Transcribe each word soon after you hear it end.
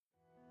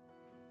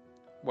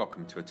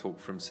Welcome to a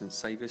talk from St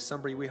Saviour's,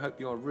 Sunbury. We hope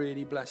you are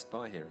really blessed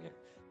by hearing it.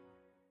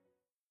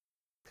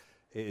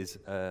 It is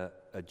a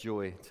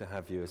joy to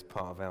have you as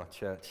part of our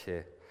church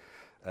here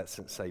at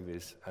St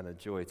Saviour's, and a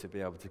joy to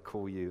be able to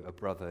call you a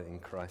brother in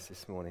Christ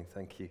this morning.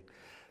 Thank you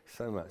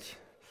so much.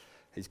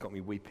 He's got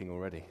me weeping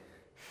already.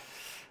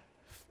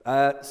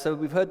 So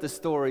we've heard the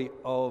story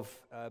of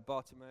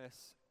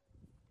Bartimaeus.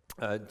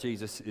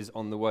 Jesus is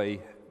on the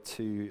way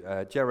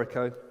to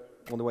Jericho,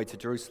 on the way to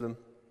Jerusalem,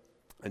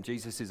 and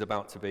Jesus is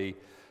about to be,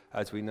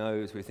 as we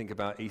know, as we think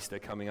about Easter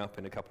coming up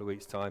in a couple of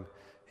weeks' time,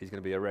 he's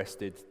going to be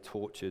arrested,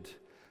 tortured,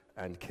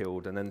 and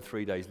killed. And then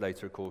 3 days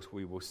later, of course,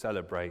 we will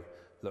celebrate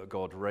that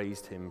God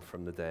raised him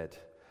from the dead.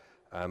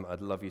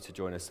 I'd love you to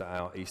join us at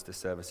our Easter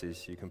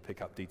services. You can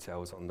pick up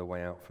details on the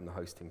way out from the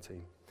hosting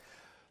team.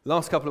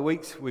 Last couple of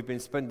weeks, we've been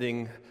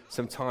spending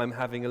some time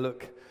having a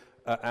look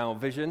at our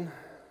vision,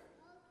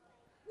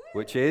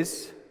 which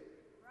is...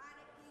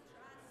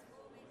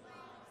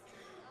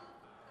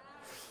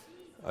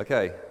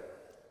 Okay,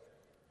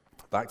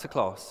 back to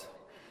class.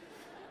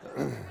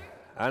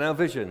 And our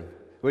vision,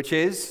 which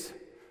is...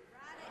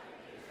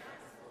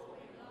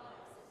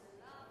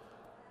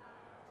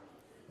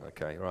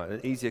 Okay, right,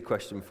 an easier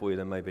question for you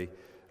then maybe.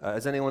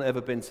 Has anyone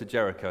ever been to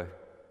Jericho?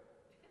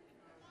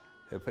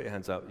 Yeah, put your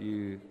hands up.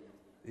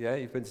 Yeah,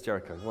 you've been to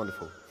Jericho,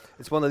 wonderful.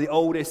 It's one of the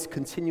oldest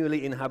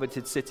continually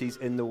inhabited cities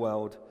in the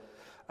world.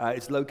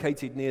 It's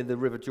located near the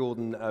River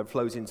Jordan,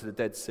 flows into the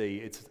Dead Sea.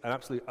 It's an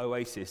absolute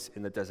oasis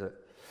in the desert.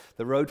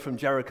 The road from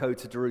Jericho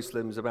to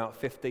Jerusalem is about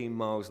 15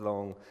 miles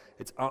long.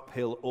 It's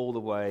uphill all the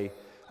way,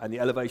 and the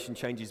elevation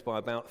changes by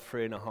about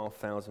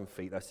 3,500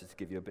 feet. That's just to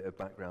give you a bit of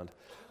background.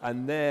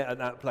 And there at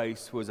that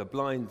place was a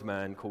blind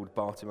man called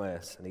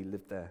Bartimaeus, and he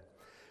lived there.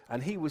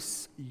 And he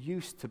was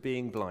used to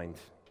being blind,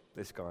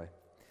 this guy.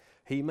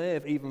 He may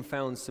have even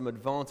found some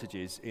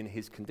advantages in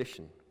his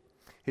condition.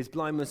 His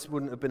blindness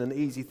wouldn't have been an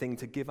easy thing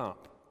to give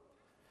up.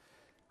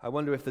 I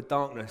wonder if the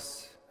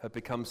darkness had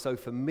become so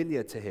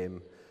familiar to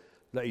him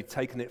that he'd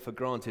taken it for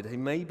granted. He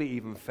maybe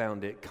even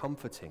found it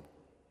comforting.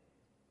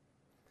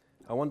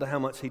 I wonder how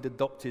much he'd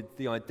adopted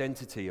the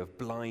identity of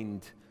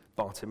blind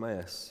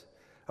Bartimaeus.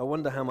 I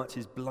wonder how much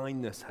his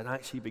blindness had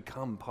actually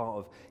become part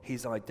of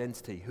his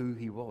identity, who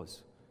he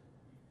was.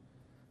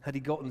 Had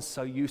he gotten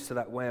so used to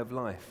that way of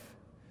life?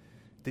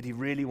 Did he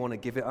really want to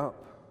give it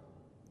up?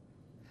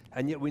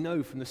 And yet we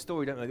know from the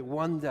story, don't we, that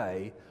one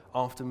day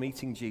after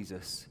meeting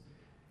Jesus,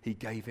 he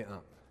gave it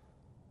up.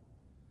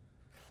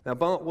 Now,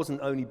 Bart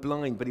wasn't only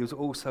blind, but he was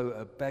also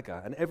a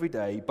beggar. And every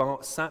day,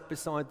 Bart sat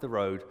beside the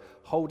road,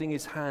 holding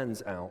his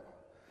hands out,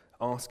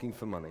 asking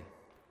for money.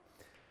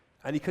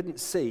 And he couldn't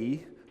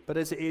see, but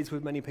as it is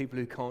with many people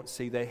who can't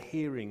see, their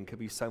hearing could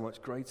be so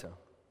much greater.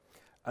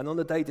 And on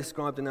the day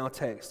described in our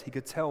text, he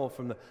could tell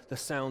from the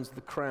sounds of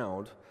the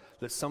crowd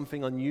that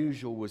something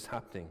unusual was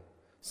happening.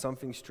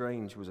 Something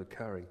strange was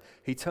occurring.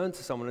 He turned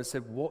to someone and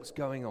said, "What's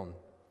going on?"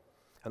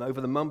 And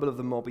over the mumble of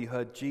the mob, he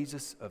heard,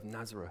 "Jesus of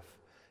Nazareth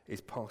is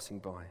passing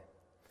by."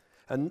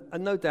 And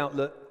no doubt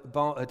that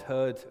Bart had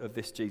heard of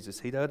this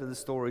Jesus. He'd heard of the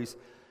stories.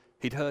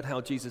 He'd heard how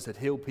Jesus had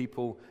healed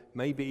people,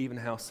 maybe even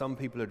how some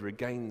people had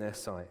regained their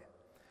sight.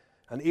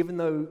 And even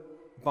though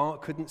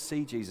Bart couldn't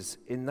see Jesus,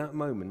 in that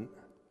moment,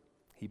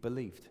 he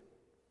believed.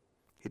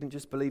 He didn't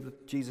just believe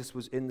that Jesus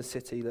was in the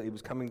city, that he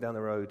was coming down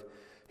the road.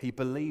 He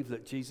believed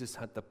that Jesus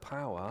had the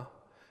power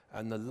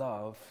and the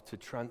love to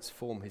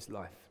transform his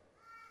life.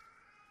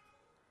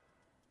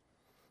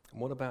 And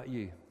what about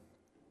you?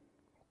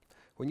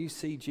 When you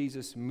see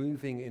Jesus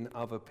moving in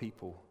other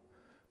people,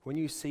 when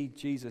you see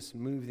Jesus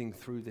moving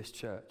through this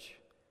church,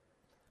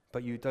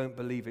 but you don't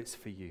believe it's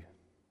for you,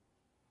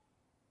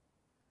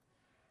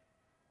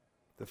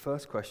 the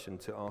first question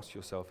to ask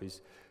yourself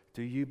is,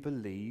 do you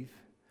believe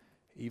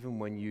even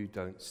when you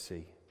don't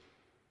see?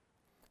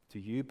 Do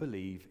you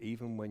believe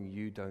even when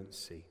you don't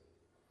see?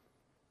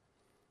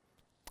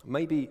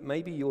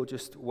 Maybe you're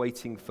just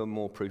waiting for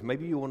more proof.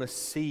 Maybe you want to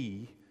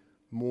see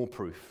more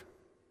proof.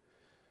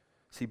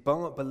 See,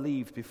 Bart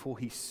believed before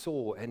he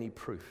saw any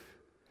proof.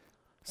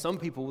 Some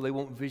people, they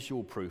want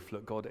visual proof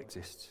that God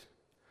exists.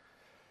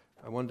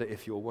 I wonder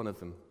if you're one of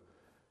them.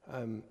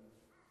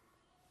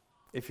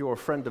 If you're a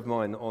friend of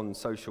mine on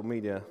social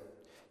media,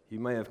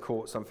 you may have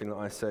caught something that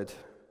I said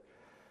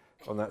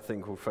on that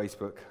thing called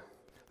Facebook,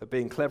 that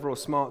being clever or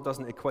smart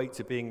doesn't equate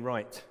to being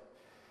right.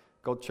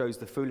 God chose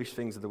the foolish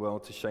things of the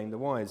world to shame the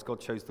wise.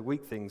 God chose the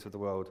weak things of the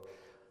world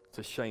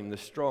to shame the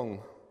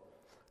strong.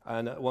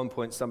 And at one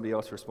point, somebody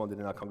else responded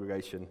in our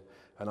congregation,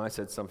 and I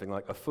said something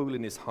like, "A fool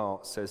in his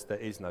heart says there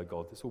is no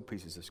God." It's all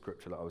pieces of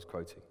scripture that I was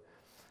quoting.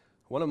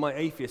 One of my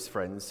atheist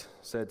friends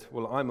said,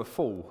 "Well, I'm a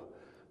fool.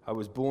 I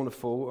was born a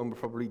fool and will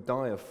probably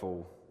die a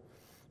fool.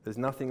 There's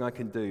nothing I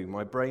can do.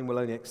 My brain will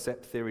only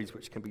accept theories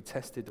which can be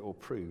tested or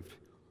proved."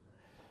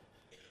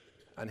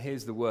 And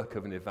here's the work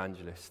of an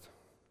evangelist.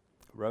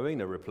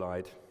 Rowena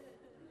replied,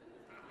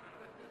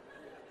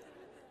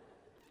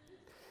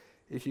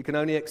 "If you can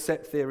only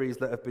accept theories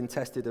that have been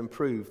tested and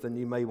proved, then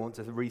you may want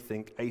to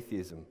rethink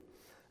atheism.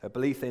 A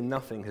belief in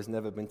nothing has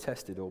never been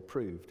tested or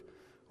proved.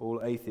 All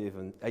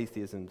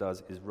atheism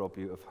does is rob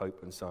you of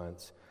hope and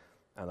science,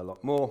 and a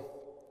lot more.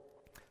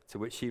 To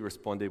which he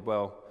responded,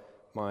 well,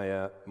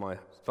 my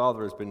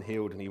father has been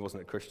healed and he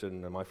wasn't a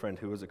Christian, and my friend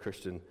who was a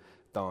Christian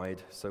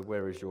died, so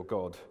where is your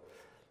God?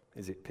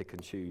 Is it pick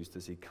and choose?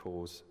 Does he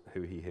cause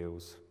who he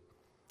heals?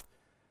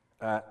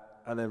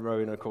 And then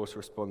Rowan, of course,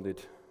 responded,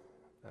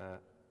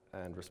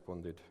 and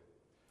responded,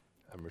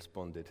 and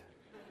responded.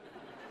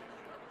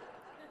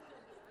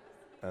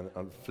 And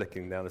I'm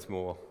flicking down this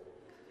more.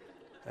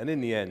 And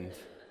in the end,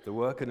 the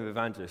work of an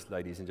evangelist,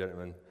 ladies and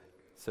gentlemen,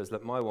 says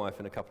that my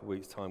wife in a couple of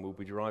weeks' time will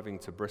be driving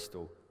to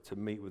Bristol to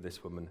meet with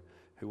this woman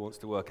who wants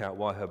to work out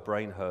why her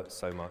brain hurts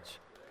so much.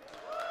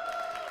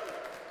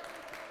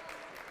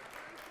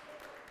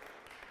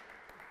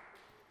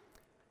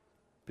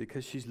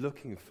 Because she's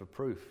looking for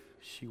proof.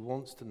 She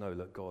wants to know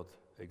that God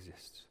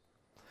exists.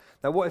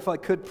 Now, what if I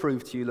could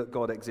prove to you that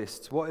God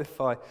exists? What if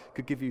I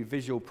could give you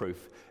visual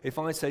proof? If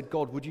I said,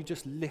 God, would you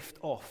just lift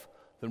off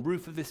the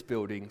roof of this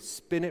building,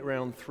 spin it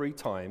round 3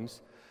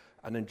 times,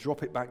 and then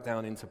drop it back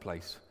down into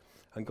place?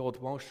 And God,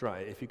 whilst you're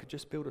at it, if you could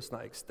just build us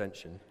that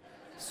extension,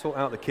 sort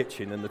out the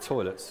kitchen and the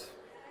toilets.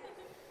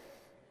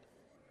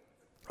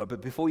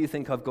 But before you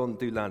think I've gone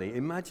doolally,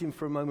 imagine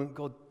for a moment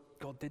God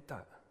did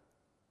that.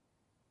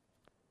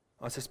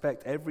 I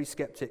suspect every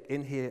skeptic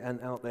in here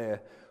and out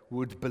there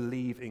would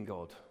believe in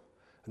God.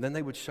 And then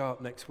they would show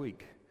up next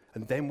week.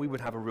 And then we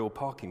would have a real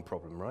parking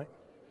problem, right?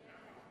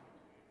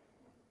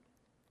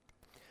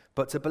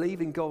 But to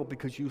believe in God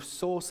because you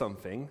saw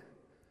something,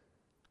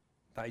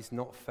 that is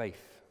not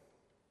faith.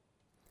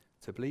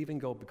 To believe in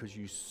God because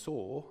you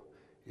saw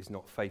is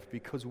not faith.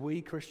 Because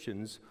we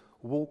Christians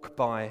walk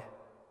by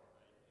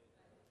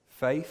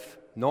faith,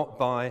 not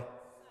by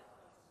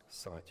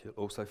sight. You'll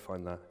also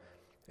find that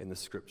in the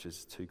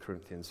scriptures, 2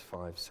 Corinthians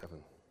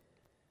 5:7.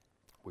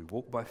 We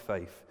walk by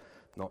faith,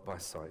 not by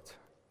sight.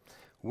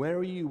 Where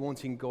are you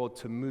wanting God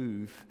to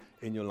move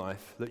in your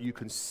life that you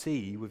can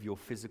see with your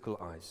physical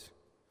eyes?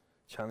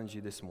 Challenge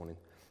you this morning.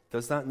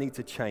 Does that need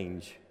to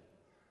change?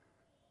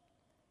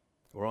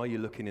 Or are you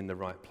looking in the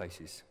right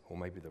places, or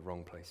maybe the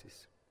wrong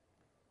places?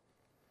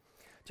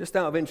 Just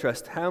out of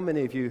interest, how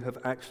many of you have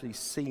actually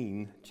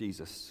seen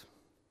Jesus?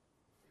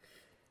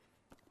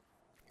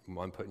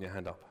 Mind putting your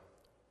hand up?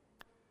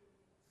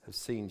 Have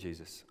seen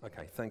Jesus.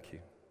 Okay, thank you.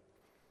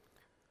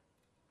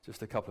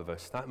 Just a couple of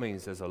us. That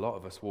means there's a lot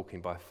of us walking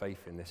by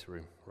faith in this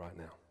room right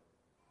now.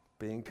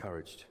 Be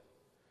encouraged.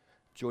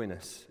 Join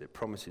us. It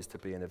promises to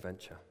be an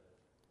adventure.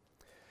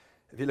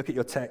 If you look at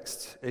your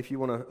text, if you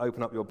want to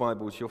open up your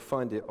Bibles, you'll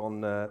find it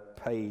on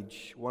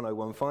page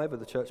 1015 of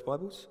the Church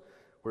Bibles.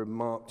 We're in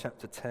Mark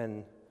chapter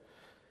 10,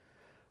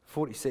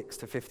 46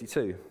 to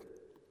 52.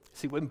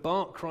 See, when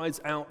Bart cries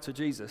out to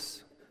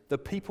Jesus, the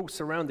people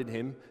surrounding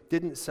him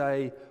didn't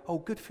say, "Oh,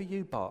 good for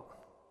you, Bart.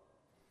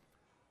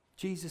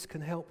 Jesus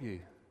can help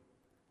you.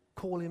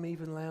 Call him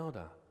even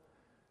louder."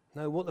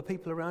 No, what the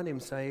people around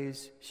him say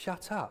is,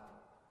 "Shut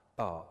up,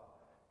 Bart.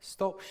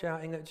 Stop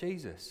shouting at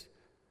Jesus.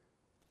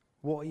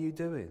 What are you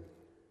doing?"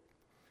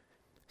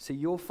 See,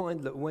 you'll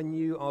find that when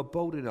you are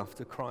bold enough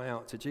to cry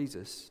out to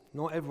Jesus,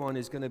 not everyone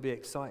is going to be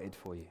excited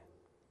for you.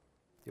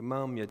 Your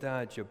mum, your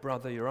dad, your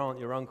brother, your aunt,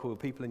 your uncle,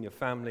 people in your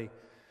family.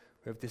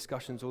 We have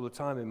discussions all the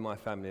time in my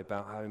family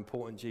about how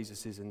important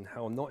Jesus is and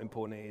how not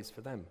important it is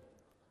for them.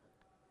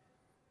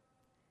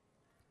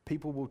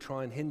 People will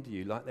try and hinder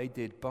you like they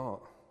did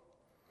Bart.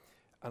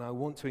 And I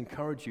want to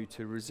encourage you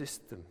to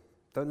resist them.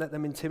 Don't let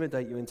them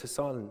intimidate you into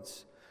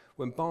silence.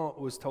 When Bart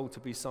was told to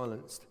be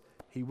silenced,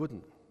 he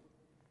wouldn't.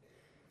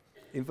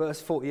 In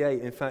verse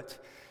 48, in fact,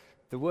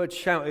 the word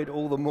shouted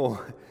all the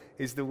more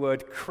is the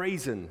word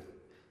crazen.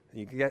 And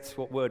you guess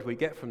what word we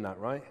get from that,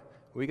 right?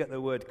 We get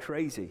the word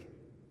crazy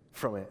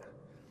from it.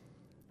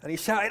 And he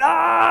shouted,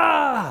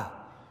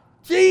 "Ah!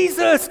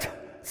 Jesus,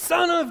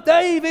 Son of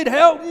David,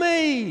 help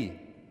me!"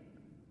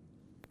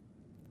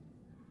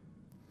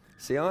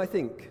 See, I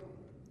think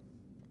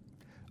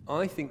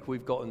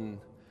we've gotten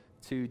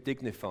too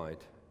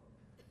dignified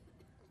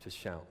to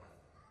shout.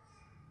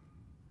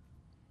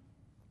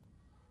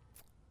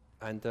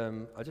 And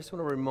I just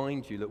want to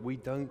remind you that we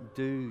don't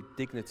do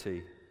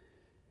dignity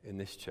in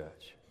this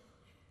church.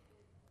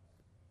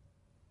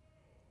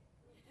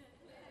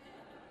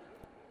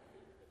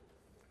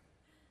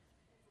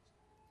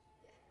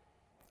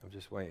 I'm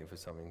just waiting for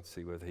something to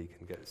see whether he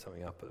can get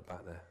something up at the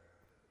back there.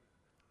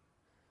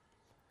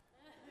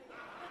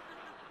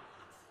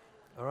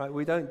 All right,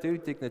 we don't do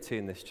dignity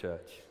in this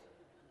church.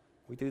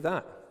 We do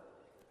that.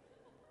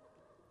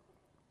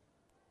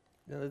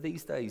 You know,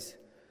 these days,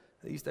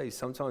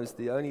 sometimes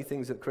the only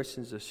things that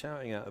Christians are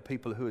shouting at are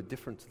people who are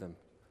different to them,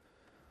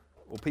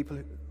 or people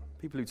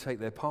who take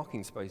their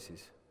parking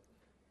spaces.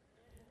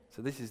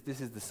 So this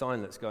is the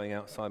sign that's going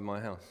outside my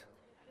house.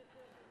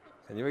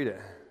 Can you read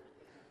it?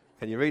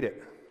 Can you read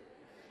it?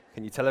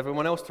 Can you tell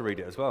everyone else to read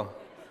it as well?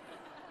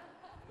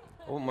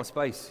 I want my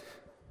space.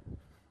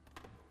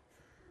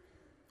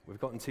 We've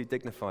gotten too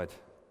dignified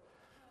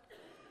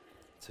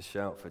to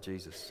shout for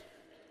Jesus.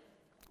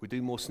 We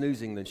do more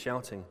snoozing than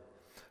shouting.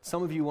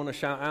 Some of you want to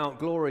shout out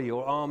glory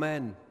or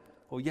amen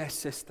Or yes,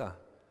 sister,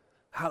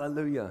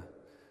 hallelujah.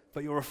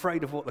 But you're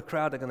afraid of what the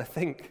crowd are going to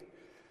think.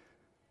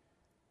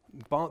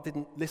 Bart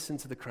didn't listen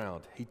to the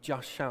crowd. He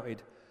just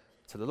shouted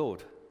to the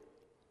Lord.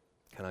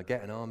 Can I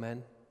get an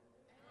amen?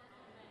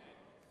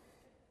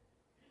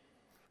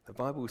 The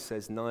Bible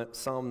says,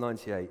 Psalm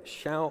 98,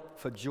 shout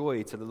for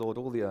joy to the Lord,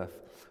 all the earth.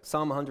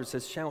 Psalm 100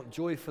 says, shout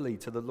joyfully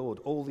to the Lord,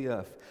 all the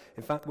earth.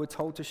 In fact, we're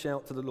told to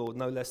shout to the Lord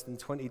no less than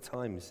 20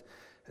 times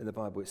in the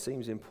Bible. It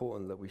seems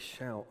important that we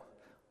shout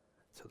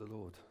to the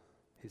Lord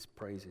his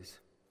praises.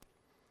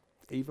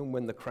 Even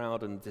when the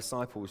crowd and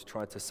disciples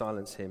tried to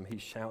silence him, he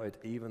shouted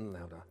even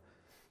louder.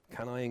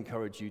 Can I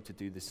encourage you to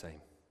do the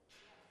same?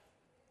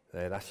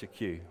 There, that's your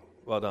cue.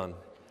 Well done.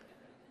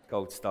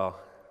 Gold star.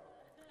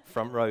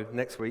 Front row,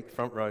 next week,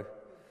 front row.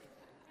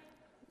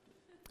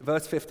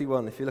 Verse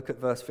 51, if you look at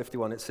verse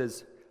 51, it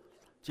says,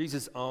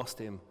 Jesus asked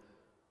him,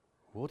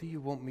 what do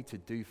you want me to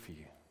do for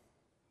you?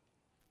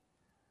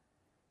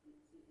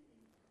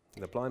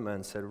 The blind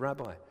man said,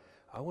 Rabbi,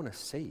 I want to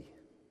see.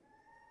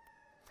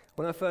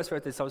 When I first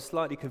read this, I was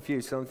slightly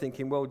confused. So I'm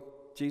thinking, well,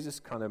 Jesus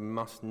kind of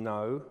must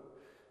know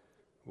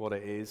what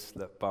it is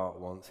that Bart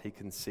wants. He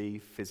can see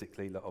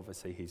physically that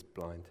obviously he's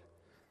blind.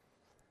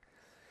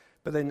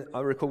 But then I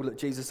recall that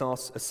Jesus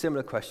asked a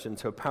similar question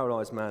to a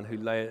paralyzed man who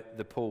lay at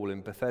the pool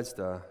in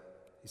Bethesda.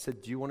 He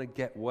said, do you want to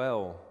get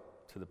well,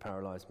 to the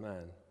paralyzed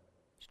man?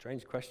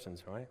 Strange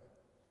questions, right?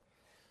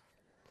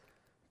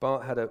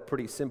 Bart had a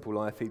pretty simple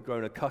life. He'd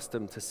grown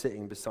accustomed to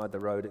sitting beside the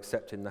road,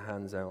 accepting the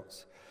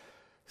handouts.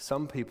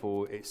 Some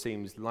people, it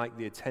seems, like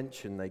the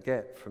attention they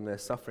get from their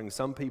suffering.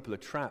 Some people are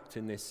trapped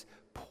in this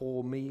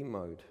poor me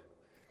mode.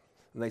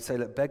 And they say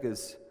that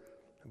beggars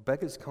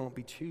can't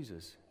be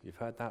choosers. You've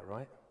heard that,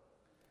 right?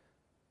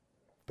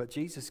 But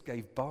Jesus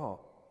gave Bart,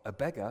 a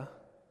beggar,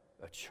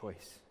 a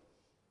choice.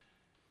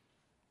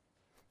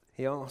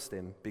 He asked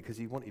him because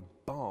he wanted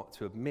Bart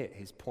to admit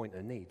his point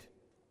of need.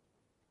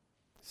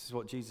 This is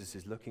what Jesus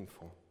is looking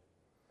for.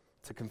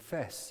 To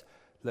confess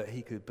that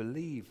he could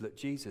believe that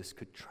Jesus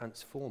could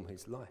transform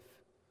his life.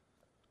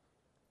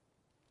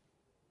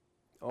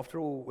 After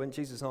all, when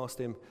Jesus asked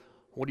him,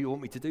 what do you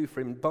want me to do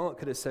for him? Bart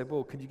could have said,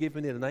 well, could you give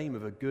me the name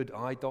of a good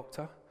eye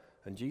doctor?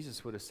 And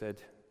Jesus would have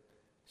said,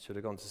 should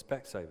have gone to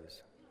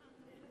Specsavers.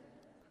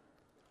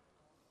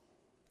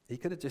 He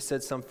could have just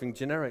said something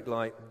generic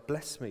like,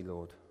 bless me,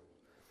 Lord.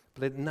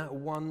 But in that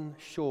one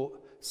short,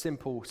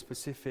 simple,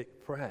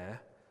 specific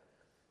prayer,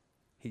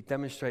 he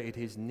demonstrated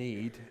his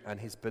need and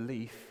his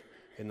belief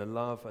in the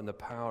love and the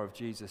power of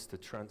Jesus to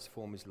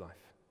transform his life.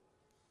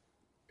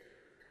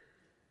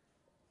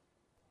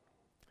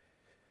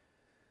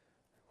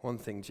 One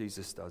thing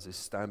Jesus does is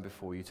stand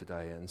before you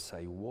today and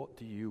say, what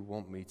do you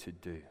want me to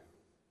do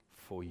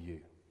for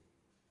you?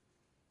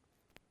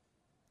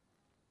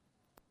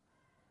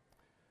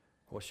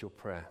 What's your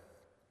prayer?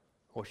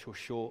 What's your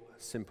short,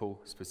 simple,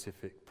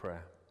 specific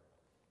prayer?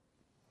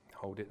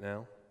 Hold it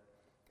now,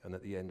 and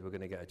at the end we're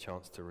going to get a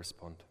chance to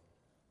respond.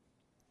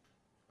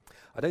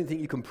 I don't think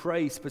you can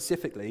pray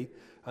specifically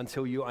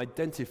until you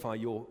identify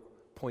your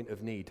point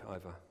of need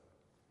either.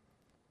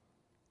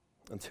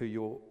 Until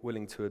you're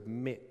willing to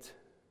admit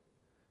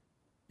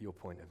your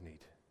point of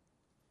need.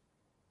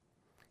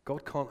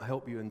 God can't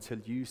help you until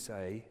you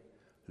say,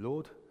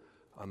 Lord,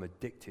 I'm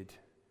addicted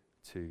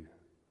to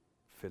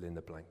fill in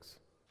the blanks.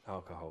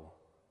 Alcohol,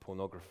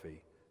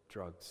 pornography,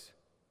 drugs,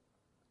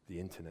 the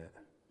internet,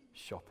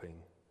 shopping,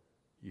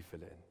 you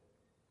fill it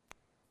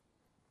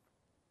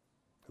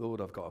in.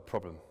 Lord, I've got a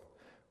problem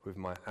with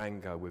my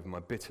anger, with my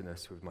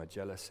bitterness, with my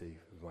jealousy,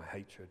 with my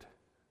hatred,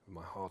 with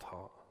my hard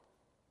heart.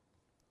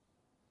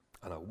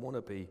 And I want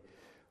to be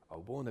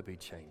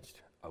changed.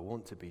 I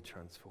want to be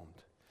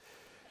transformed.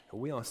 And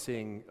we are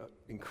seeing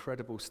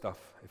incredible stuff.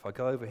 If I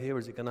go over here,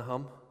 is it going to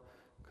hum?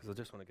 Because I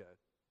just want to get a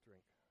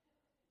drink.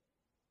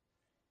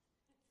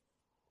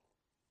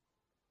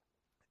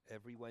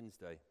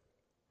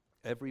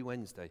 Every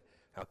Wednesday,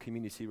 our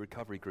community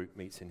recovery group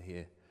meets in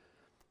here.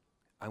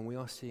 And we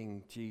are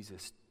seeing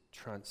Jesus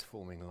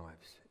transforming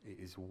lives. It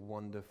is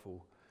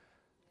wonderful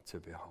to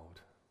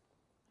behold.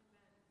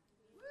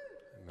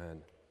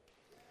 Amen.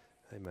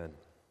 Amen.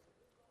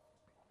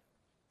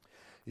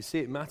 You see,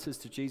 it matters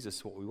to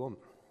Jesus what we want.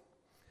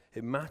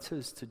 It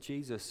matters to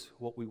Jesus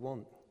what we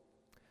want.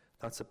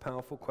 That's a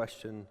powerful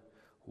question.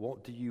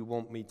 What do you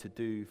want me to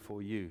do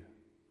for you?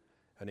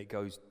 And it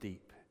goes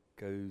deep,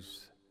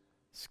 goes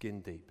skin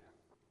deep.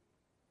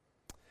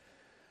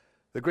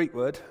 The Greek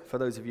word, for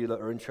those of you that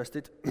are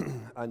interested,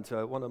 and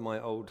one of my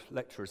old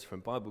lecturers from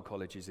Bible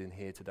college is in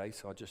here today,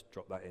 so I just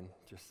dropped that in.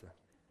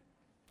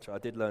 So I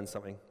did learn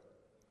something.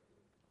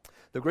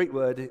 The Greek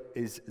word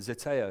is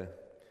zeteo,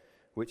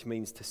 which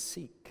means to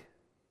seek.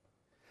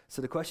 So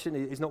the question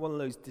is not one of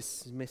those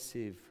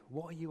dismissive,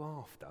 what are you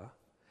after?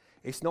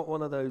 It's not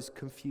one of those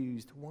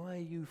confused, why are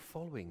you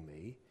following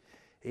me?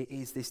 It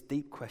is this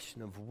deep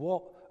question of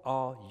what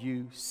are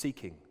you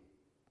seeking?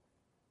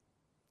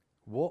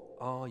 What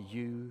are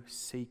you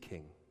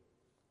seeking?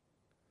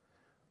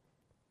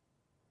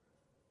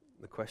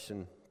 The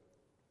question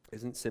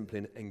isn't simply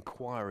an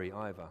inquiry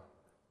either,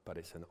 but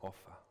it's an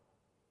offer.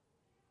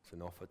 gift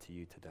and offer to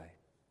you today.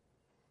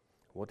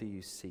 What do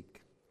you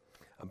seek?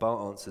 And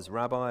Bart answers,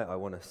 Rabbi, I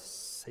want to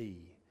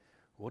see.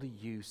 What do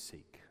you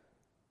seek?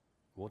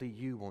 What do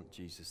you want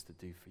Jesus to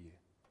do for you?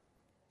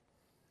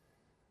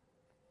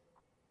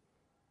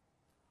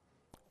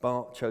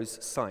 Bart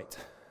chose sight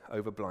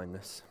over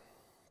blindness.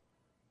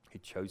 He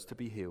chose to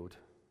be healed,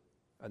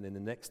 and in the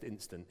next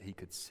instant he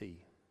could see.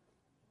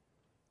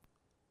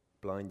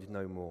 Blind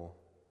no more,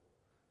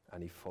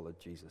 and he followed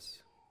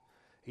Jesus.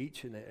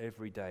 Each and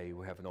every day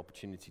we have an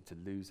opportunity to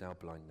lose our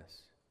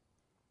blindness,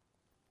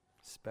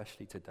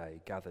 especially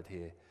today, gathered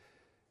here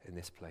in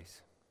this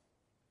place.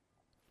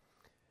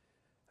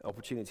 An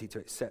opportunity to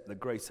accept the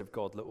grace of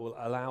God that will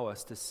allow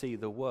us to see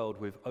the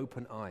world with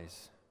open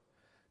eyes,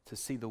 to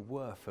see the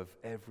worth of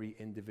every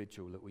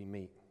individual that we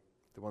meet,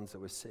 the ones that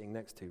we're sitting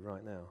next to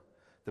right now,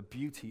 the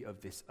beauty of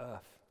this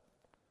earth,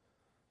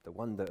 the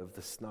wonder of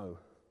the snow,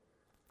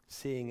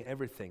 seeing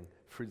everything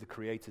through the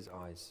Creator's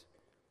eyes.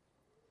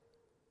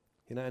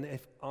 You know, and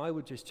if I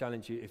would just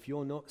challenge you, if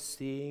you're not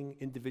seeing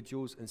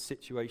individuals and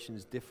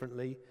situations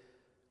differently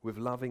with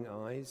loving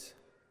eyes,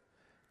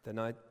 then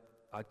I'd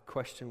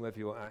question whether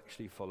you're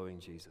actually following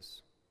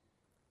Jesus.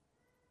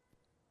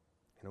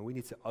 You know, we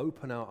need to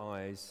open our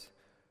eyes,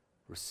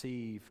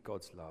 receive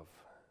God's love,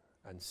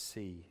 and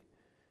see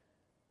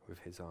with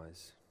his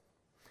eyes.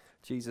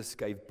 Jesus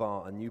gave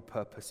Bart a new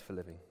purpose for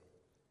living.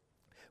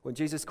 When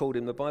Jesus called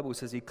him, the Bible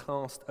says he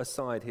cast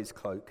aside his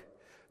cloak,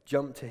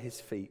 jumped to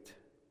his feet.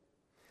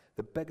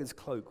 The beggar's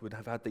cloak would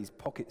have had these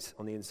pockets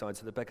on the inside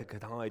so the beggar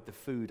could hide the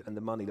food and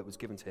the money that was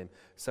given to him,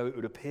 so it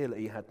would appear that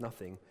he had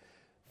nothing.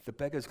 The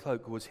beggar's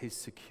cloak was his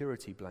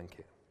security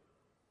blanket.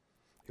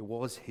 It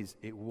was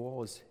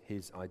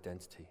his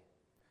identity.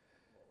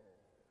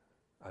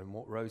 And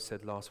what Rose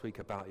said last week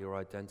about your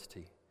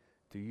identity,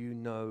 do you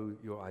know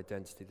your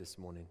identity this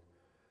morning?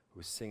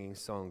 We're singing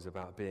songs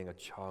about being a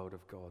child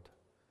of God,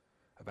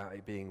 about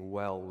it being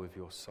well with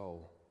your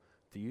soul.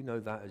 Do you know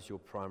that as your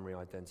primary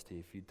identity?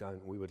 If you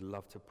don't, we would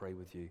love to pray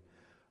with you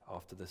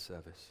after the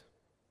service.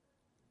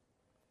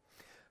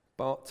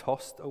 Bart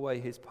tossed away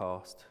his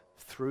past,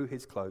 threw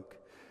his cloak,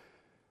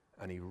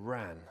 and he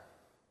ran.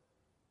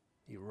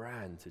 He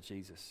ran to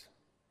Jesus.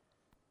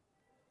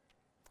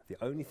 The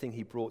only thing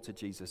he brought to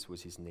Jesus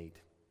was his need.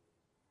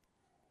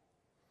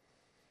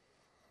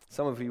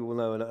 Some of you will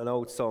know an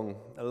old song,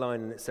 a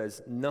line that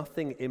says,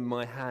 "Nothing in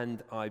my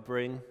hand I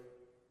bring,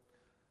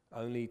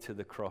 only to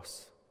the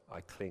cross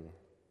I cling."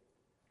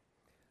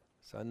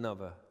 So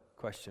another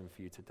question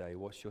for you today.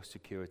 What's your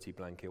security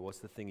blanket? What's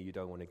the thing you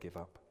don't want to give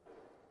up?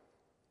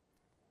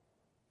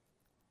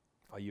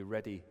 Are you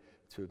ready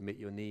to admit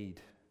your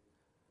need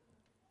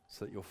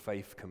so that your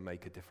faith can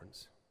make a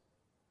difference?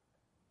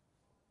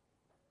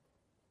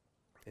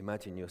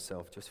 Imagine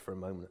yourself just for a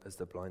moment as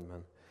the blind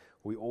man.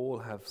 We all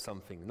have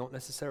something, not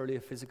necessarily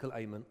a physical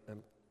ailment,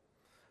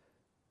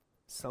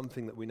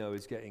 something that we know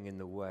is getting in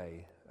the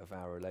way of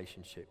our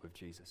relationship with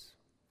Jesus.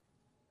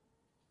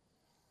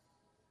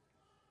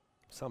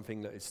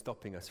 Something that is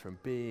stopping us from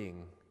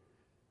being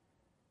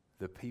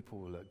the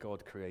people that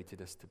God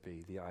created us to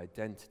be, the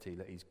identity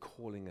that he's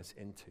calling us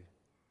into.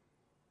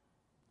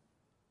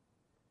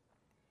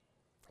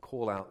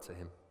 Call out to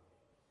him.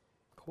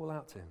 Call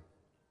out to him.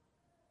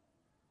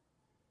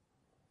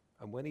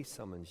 And when he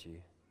summons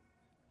you,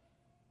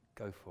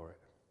 go for it.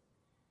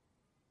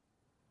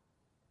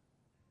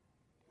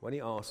 When he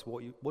asks,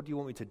 what do you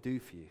want me to do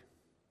for you?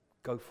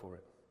 Go for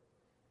it.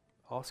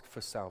 Ask for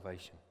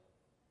salvation.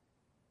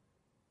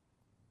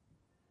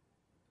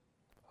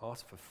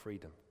 Ask for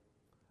freedom.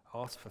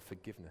 Ask for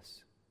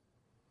forgiveness.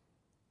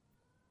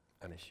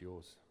 And it's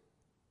yours.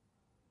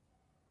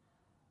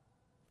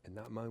 In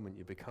that moment,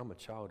 you become a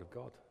child of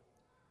God,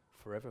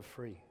 forever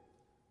free.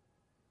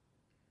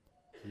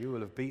 You will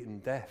have beaten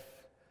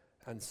death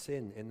and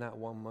sin in that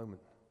one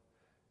moment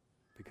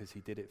because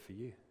he did it for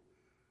you.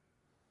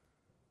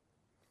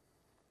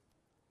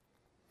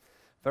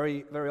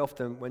 Very, very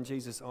often when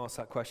Jesus asks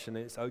that question,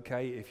 it's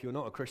okay if you're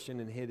not a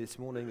Christian in here this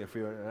morning, if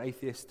you're an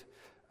atheist,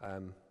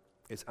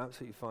 it's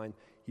absolutely fine.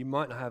 You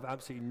might have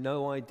absolutely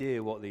no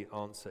idea what the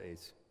answer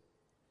is.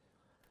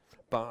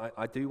 But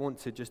I do want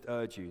to just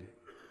urge you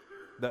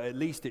that at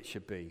least it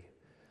should be,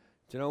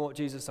 do you know what,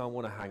 Jesus, I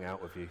want to hang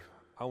out with you.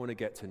 I want to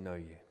get to know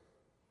you.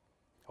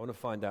 I want to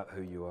find out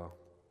who you are.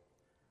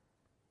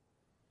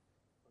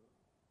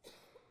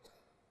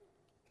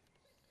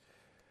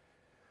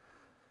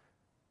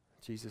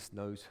 Jesus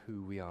knows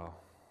who we are.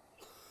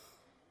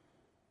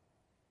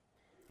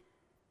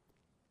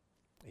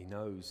 He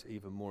knows,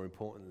 even more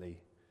importantly,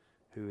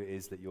 who it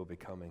is that you're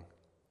becoming.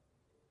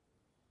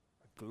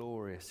 A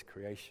glorious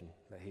creation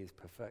that he is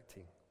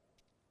perfecting.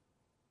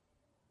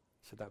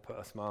 Should that put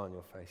a smile on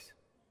your face?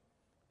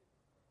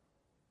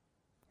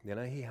 You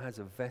know, he has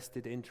a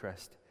vested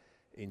interest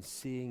in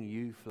seeing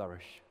you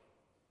flourish.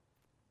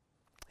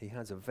 He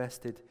has a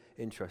vested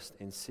interest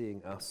in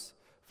seeing us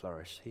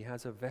flourish. He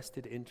has a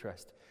vested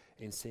interest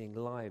in seeing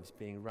lives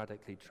being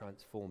radically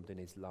transformed in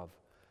his love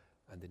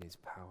and in his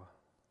power.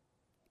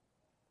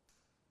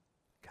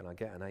 Can I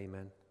get an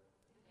amen?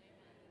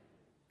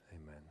 Amen.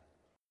 Amen.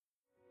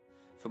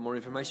 For more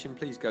information,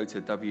 please go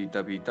to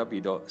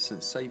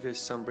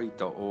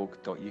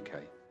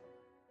www.stsavioursunbury.org.uk.